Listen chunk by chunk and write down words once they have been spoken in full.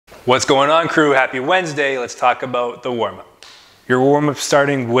What's going on, crew? Happy Wednesday. Let's talk about the warm-up. Your warm-up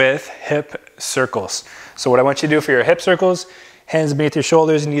starting with hip circles. So what I want you to do for your hip circles, hands beneath your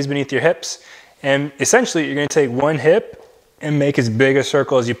shoulders, knees beneath your hips. And essentially, you're gonna take one hip and make as big a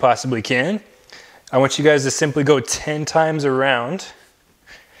circle as you possibly can. I want you guys to simply go 10 times around.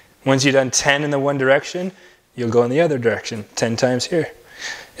 Once you've done 10 in the one direction, you'll go in the other direction, 10 times here.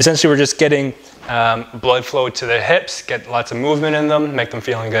 Essentially, we're just getting blood flow to the hips, get lots of movement in them, make them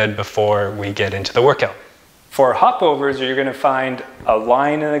feeling good before we get into the workout. For hop overs, you're gonna find a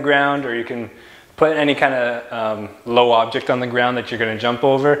line in the ground, or you can put any kind of low object on the ground that you're gonna jump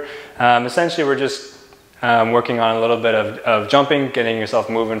over. Essentially, we're just working on a little bit of jumping, getting yourself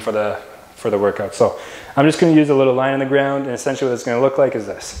moving for the workout. So I'm just gonna use a little line in the ground, and essentially what it's gonna look like is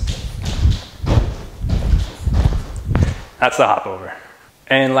this. That's the hop over.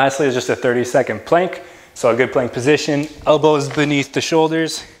 And lastly is just a 30-second plank. So a good plank position, elbows beneath the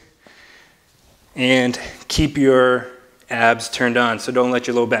shoulders, and keep your abs turned on. So don't let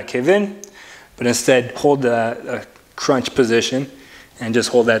your low back cave in, but instead hold a crunch position and just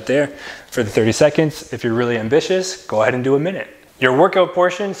hold that there for the 30 seconds. If you're really ambitious, go ahead and do a minute. Your workout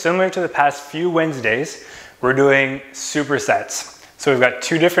portion, similar to the past few Wednesdays, we're doing supersets. So we've got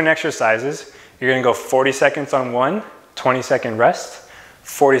two different exercises. You're gonna go 40 seconds on one, 20-second rest,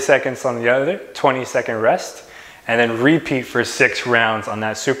 40 seconds on the other, 20-second rest, and then repeat for 6 rounds on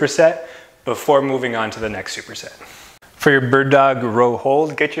that superset before moving on to the next superset. For your bird dog row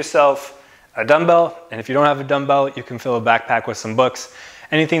hold, get yourself a dumbbell, and if you don't have a dumbbell, you can fill a backpack with some books,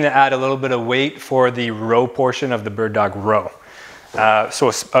 anything to add a little bit of weight for the row portion of the bird dog row.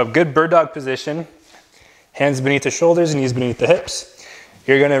 So a good bird dog position, hands beneath the shoulders, knees beneath the hips.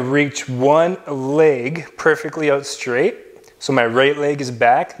 You're gonna reach one leg perfectly out straight. So my right leg is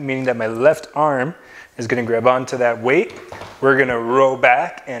back, meaning that my left arm is gonna grab onto that weight. We're gonna row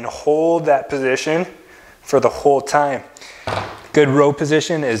back and hold that position for the whole time. Good row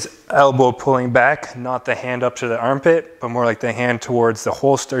position is elbow pulling back, not the hand up to the armpit, but more like the hand towards the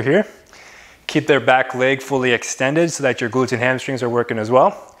holster here. Keep their back leg fully extended so that your glutes and hamstrings are working as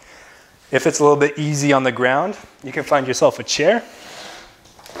well. If it's a little bit easy on the ground, you can find yourself a chair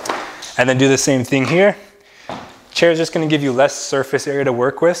and then do the same thing here. Chair is just going to give you less surface area to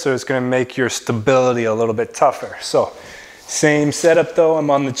work with, so it's going to make your stability a little bit tougher. So same setup though, I'm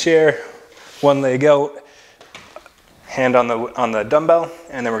on the chair, one leg out, hand on the dumbbell,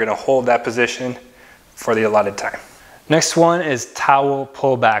 and then we're going to hold that position for the allotted time. Next one is towel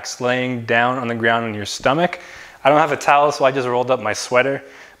pullbacks, laying down on the ground on your stomach. I don't have a towel, so I just rolled up my sweater.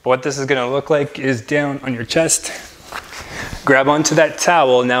 But what this is going to look like is down on your chest. Grab onto that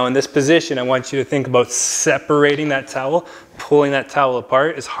towel. Now in this position, I want you to think about separating that towel, pulling that towel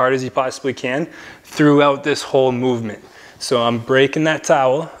apart as hard as you possibly can throughout this whole movement. So I'm breaking that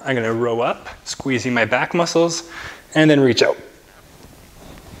towel. I'm gonna row up, squeezing my back muscles, and then reach out.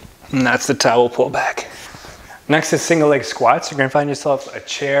 And that's the towel pull back. Next is single leg squats. You're gonna find yourself a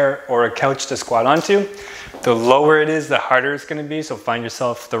chair or a couch to squat onto. The lower it is, the harder it's gonna be, so find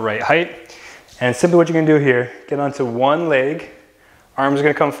yourself the right height. And simply what you're gonna do here, get onto one leg, arms are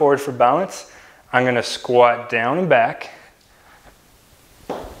gonna come forward for balance. I'm gonna squat down and back,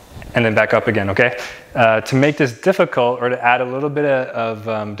 and then back up again, okay? To make this difficult, or to add a little bit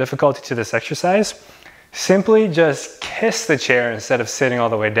of difficulty to this exercise, simply just kiss the chair instead of sitting all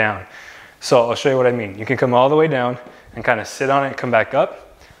the way down. So I'll show you what I mean. You can come all the way down and kind of sit on it and come back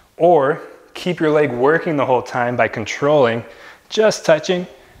up, or keep your leg working the whole time by controlling, just touching,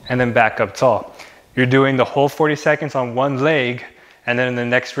 and then back up tall. You're doing the whole 40 seconds on one leg, and then in the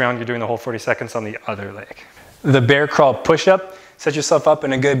next round, you're doing the whole 40 seconds on the other leg. The bear crawl push-up, set yourself up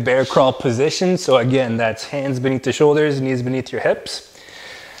in a good bear crawl position. So again, that's hands beneath the shoulders, knees beneath your hips.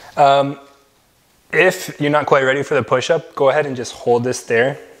 If you're not quite ready for the push-up, go ahead and just hold this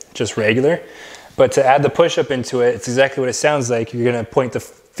there, just regular. But to add the push-up into it, it's exactly what it sounds like. You're gonna point the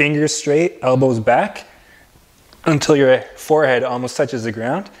fingers straight, elbows back, until your forehead almost touches the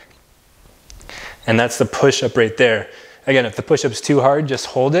ground. And that's the push-up right there. Again, if the push-up's too hard, just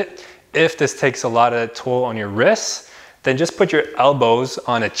hold it. If this takes a lot of toll on your wrists, then just put your elbows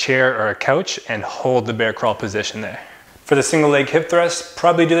on a chair or a couch and hold the bear crawl position there. For the single leg hip thrust,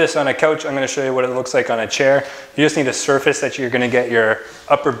 probably do this on a couch. I'm gonna show you what it looks like on a chair. You just need a surface that you're gonna get your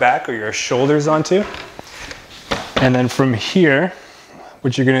upper back or your shoulders onto. And then from here,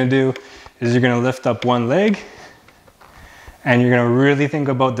 what you're gonna do is you're gonna lift up one leg, and you're gonna really think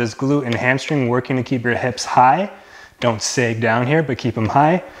about this glute and hamstring working to keep your hips high. Don't sag down here, but keep them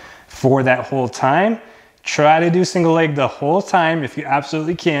high for that whole time. Try to do single leg the whole time. If you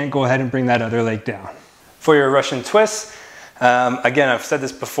absolutely can't, go ahead and bring that other leg down. For your Russian twists, Again, I've said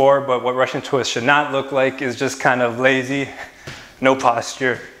this before, but what Russian twist should not look like is just kind of lazy, no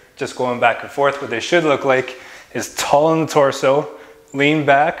posture, just going back and forth. What they should look like is tall in the torso, lean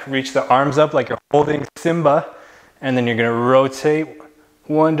back, reach the arms up like you're holding Simba, and then you're gonna rotate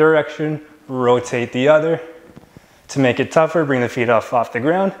one direction, rotate the other. To make it tougher, bring the feet off the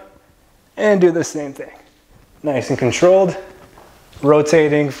ground, and do the same thing. Nice and controlled,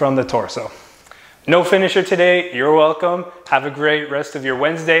 rotating from the torso. No finisher today, you're welcome. Have a great rest of your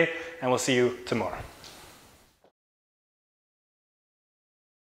Wednesday, and we'll see you tomorrow.